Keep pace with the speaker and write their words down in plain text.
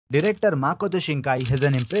Director Makoto Shinkai has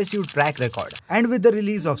an impressive track record, and with the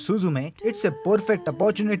release of Suzume, it's a perfect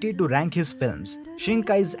opportunity to rank his films.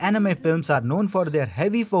 Shinkai's anime films are known for their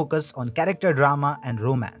heavy focus on character drama and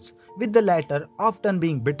romance, with the latter often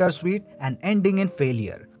being bittersweet and ending in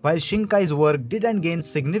failure. While Shinkai's work didn't gain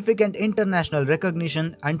significant international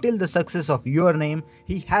recognition until the success of Your Name,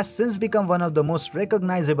 he has since become one of the most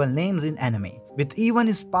recognizable names in anime, with even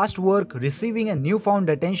his past work receiving a newfound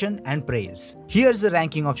attention and praise. Here's a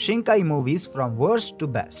ranking of Shinkai movies from worst to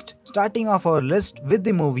best. Starting off our list with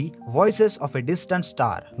the movie Voices of a Distant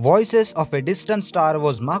Star. Voices of a Distant Star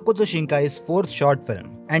was Makoto Shinkai's fourth short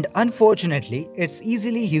film, and unfortunately, it's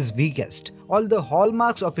easily his weakest. All the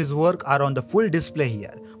hallmarks of his work are on the full display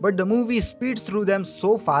here, but the movie speeds through them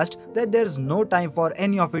so fast that there's no time for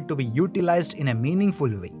any of it to be utilized in a meaningful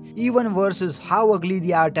way. Even worse is how ugly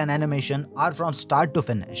the art and animation are from start to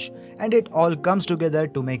finish, and it all comes together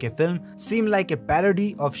to make a film seem like a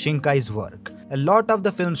parody of Shinkai's work. A lot of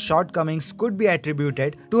the film's shortcomings could be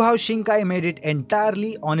attributed to how Shinkai made it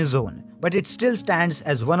entirely on his own, but it still stands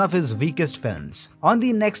as one of his weakest films. On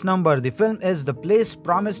the next number, the film is The Place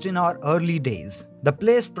Promised in Our Early Days. The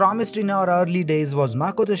Place Promised in Our Early Days was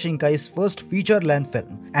Makoto Shinkai's first feature-length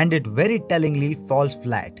film, and it very tellingly falls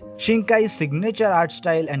flat. Shinkai's signature art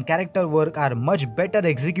style and character work are much better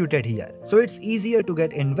executed here, so it's easier to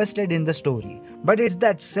get invested in the story. But it's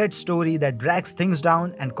that sad story that drags things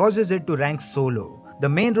down and causes it to rank so low. The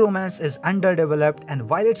main romance is underdeveloped, and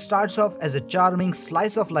while it starts off as a charming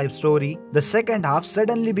slice-of-life story, the second half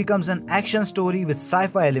suddenly becomes an action story with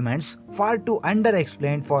sci-fi elements, far too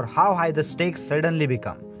underexplained for how high the stakes suddenly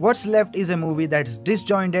become. What's left is a movie that's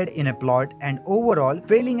disjointed in a plot and overall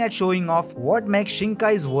failing at showing off what makes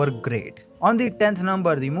Shinkai's work great. On the 10th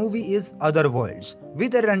number, the movie is Other Worlds.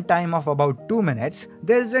 With a runtime of about 2 minutes,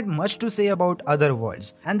 there isn't much to say about Other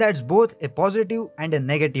Worlds, and that's both a positive and a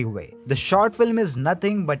negative way. The short film is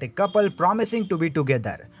nothing but a couple promising to be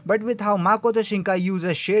together, but with how Makoto Shinkai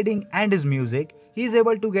uses shading and his music, he is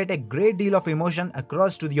able to get a great deal of emotion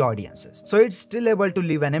across to the audiences, so it's still able to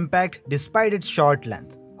leave an impact despite its short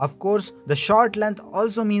length. Of course, the short length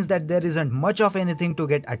also means that there isn't much of anything to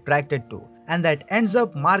get attracted to, and that ends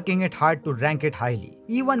up marking it hard to rank it highly,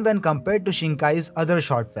 even when compared to Shinkai's other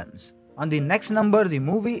short films. On the next number, the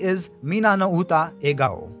movie is Mina no Uta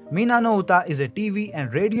Egao. Mina no Uta is a TV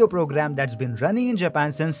and radio program that's been running in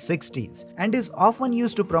Japan since 60s and is often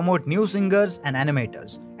used to promote new singers and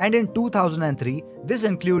animators. And in 2003, this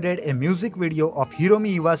included a music video of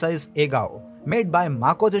Hiromi Iwasai's Egao, made by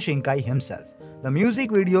Makoto Shinkai himself. The music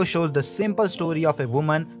video shows the simple story of a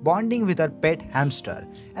woman bonding with her pet hamster,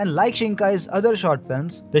 and like Shinkai's other short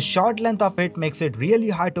films, the short length of it makes it really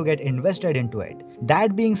hard to get invested into it.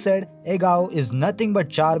 That being said, Egao is nothing but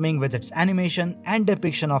charming with its animation and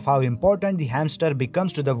depiction of how important the hamster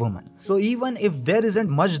becomes to the woman. So even if there isn't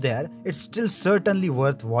much there, it's still certainly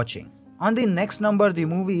worth watching. On the next number, the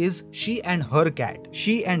movie is She and Her Cat.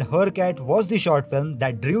 She and Her Cat was the short film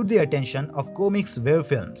that drew the attention of Comics Wave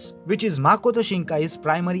Films, which is Makoto Shinkai's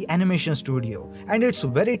primary animation studio, and it's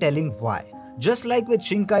very telling why. Just like with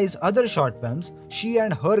Shinkai's other short films, She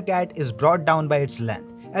and Her Cat is brought down by its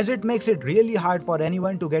length, as it makes it really hard for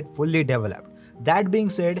anyone to get fully developed. That being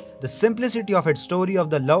said, the simplicity of its story of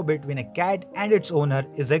the love between a cat and its owner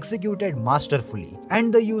is executed masterfully,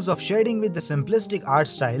 and the use of shading with the simplistic art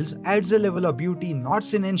styles adds a level of beauty not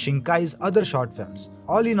seen in Shinkai's other short films.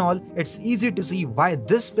 All in all, it's easy to see why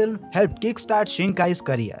this film helped kickstart Shinkai's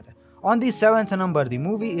career. On the 7th number, the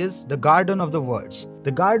movie is The Garden of the Words.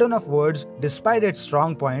 The Garden of Words, despite its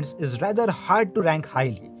strong points, is rather hard to rank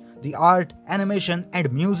highly. The art, animation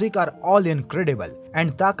and music are all incredible,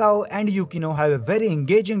 and Takao and Yukino have a very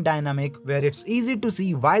engaging dynamic where it's easy to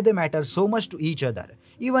see why they matter so much to each other,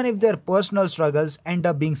 even if their personal struggles end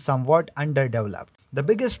up being somewhat underdeveloped. The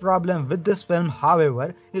biggest problem with this film,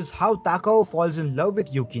 however, is how Takao falls in love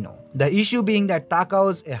with Yukino. The issue being that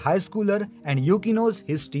Takao's a high schooler and Yukino's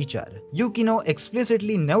his teacher. Yukino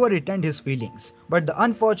explicitly never returned his feelings, but the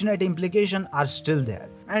unfortunate implications are still there,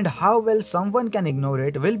 and how well someone can ignore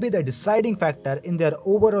it will be the deciding factor in their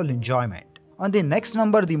overall enjoyment. On the next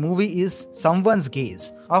number, the movie is Someone's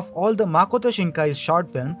Gaze. Of all the Makoto Shinkai's short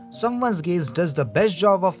film, Someone's Gaze does the best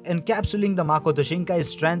job of encapsulating the Makoto Shinkai's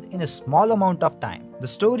strength in a small amount of time. The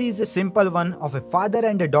story is a simple one of a father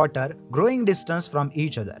and a daughter growing distance from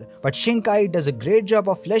each other, but Shinkai does a great job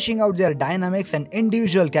of fleshing out their dynamics and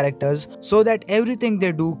individual characters so that everything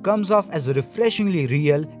they do comes off as refreshingly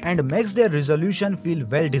real and makes their resolution feel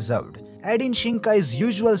well deserved. Add in Shinkai's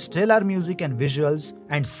usual stellar music and visuals,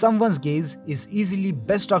 and Someone's Gaze is easily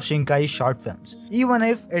best of Shinkai's short films, even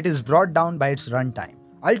if it is brought down by its runtime.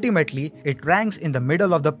 Ultimately, it ranks in the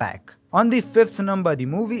middle of the pack. On the 5th number, the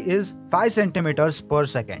movie is 5 centimeters per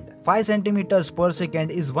second. 5 centimeters per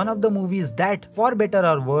second is one of the movies that, for better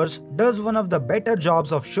or worse, does one of the better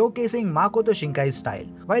jobs of showcasing Makoto Shinkai's style.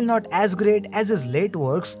 While not as great as his late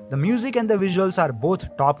works, the music and the visuals are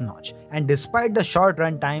both top-notch. And despite the short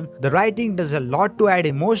runtime, the writing does a lot to add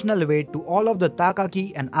emotional weight to all of the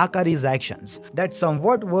Takaki and Akari's actions. That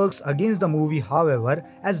somewhat works against the movie, however,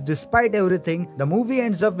 as despite everything, the movie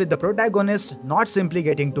ends up with the protagonists not simply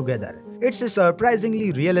getting together. It's a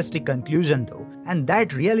surprisingly realistic conclusion though, and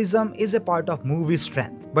that realism is a part of movie's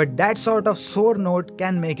strength. But that sort of sore note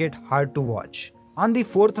can make it hard to watch. On the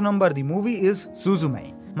 4th number, the movie is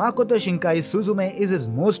Suzume. Makoto Shinkai's Suzume is his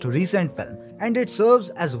most recent film, and it serves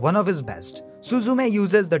as one of his best. Suzume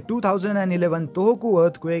uses the 2011 Tohoku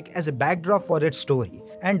earthquake as a backdrop for its story.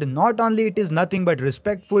 And not only it is nothing but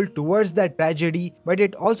respectful towards that tragedy, but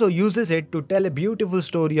it also uses it to tell a beautiful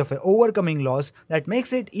story of an overcoming loss that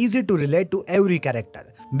makes it easy to relate to every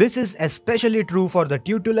character. This is especially true for the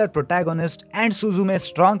titular protagonist and Suzume's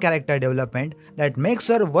strong character development that makes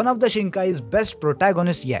her one of the Shinkai's best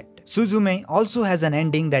protagonists yet. Suzume also has an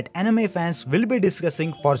ending that anime fans will be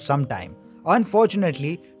discussing for some time.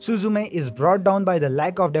 Unfortunately, Suzume is brought down by the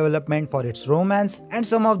lack of development for its romance and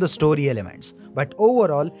some of the story elements, but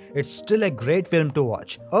overall, it's still a great film to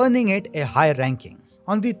watch, earning it a high ranking.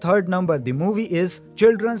 On the 3rd number, the movie is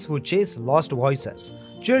Children Who Chase Lost Voices.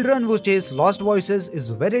 Children Who Chase Lost Voices is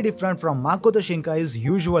very different from Makoto Shinkai's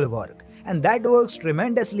usual work, and that works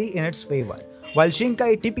tremendously in its favor. While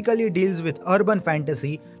Shinkai typically deals with urban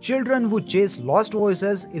fantasy, Children Who Chase Lost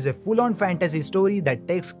Voices is a full-on fantasy story that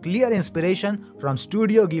takes clear inspiration from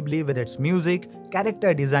Studio Ghibli with its music,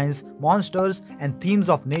 character designs, monsters, and themes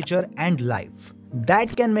of nature and life.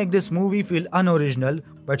 That can make this movie feel unoriginal,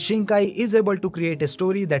 but Shinkai is able to create a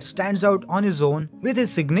story that stands out on his own, with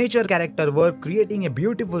his signature character work creating a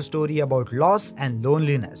beautiful story about loss and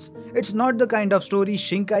loneliness. It's not the kind of story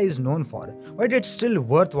Shinkai is known for, but it's still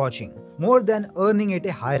worth watching, more than earning it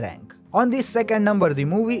a high rank. On the 2nd number, the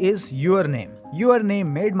movie is Your Name. Your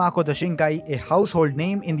Name made Makoto Shinkai a household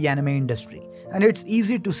name in the anime industry, and it's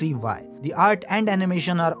easy to see why. The art and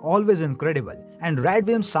animation are always incredible, and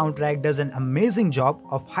Radwim's soundtrack does an amazing job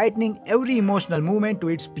of heightening every emotional moment to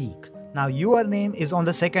its peak. Now Your Name is on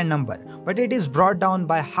the 2nd number, but it is brought down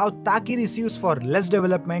by how Taki receives for less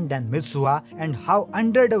development than Mitsuha and how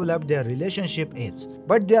underdeveloped their relationship is.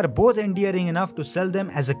 But they are both endearing enough to sell them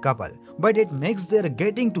as a couple, but it makes their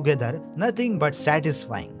getting together nothing but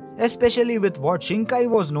satisfying, especially with what Shinkai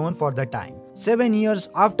was known for the time. 7 years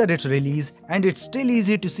after its release, and it's still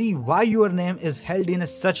easy to see why Your Name is held in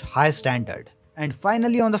such high standard. And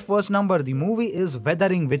finally, on the 1st number, the movie is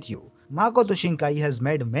Weathering With You. Makoto Shinkai has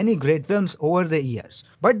made many great films over the years,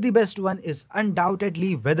 but the best one is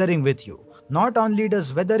undoubtedly Weathering With You. Not only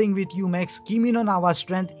does Weathering With You makes Kimi no Nawa's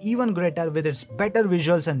strength even greater with its better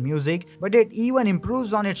visuals and music, but it even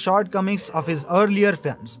improves on its shortcomings of his earlier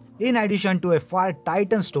films. In addition to a far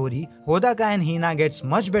tighter story, Hodaka and Hina gets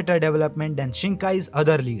much better development than Shinkai's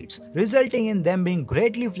other leads, resulting in them being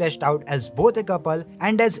greatly fleshed out as both a couple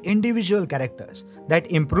and as individual characters.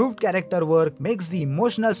 That improved character work makes the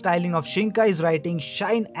emotional styling of Shinkai's writing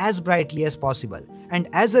shine as brightly as possible, and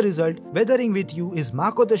as a result, Weathering With You is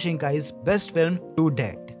Makoto Shinkai's best film to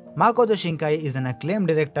date. Makoto Shinkai is an acclaimed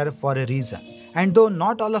director for a reason, and though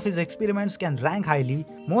not all of his experiments can rank highly,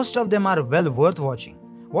 most of them are well worth watching.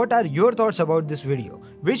 What are your thoughts about this video?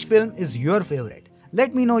 Which film is your favorite?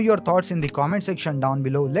 Let me know your thoughts in the comment section down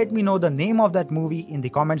below. Let me know the name of that movie in the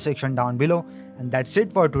comment section down below. And that's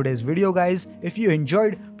it for today's video, guys. If you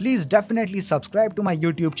enjoyed, please definitely subscribe to my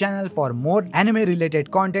YouTube channel for more anime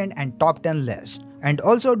related content and top 10 lists. And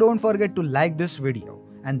also don't forget to like this video.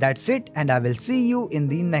 And that's it, and I will see you in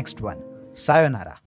the next one. Sayonara.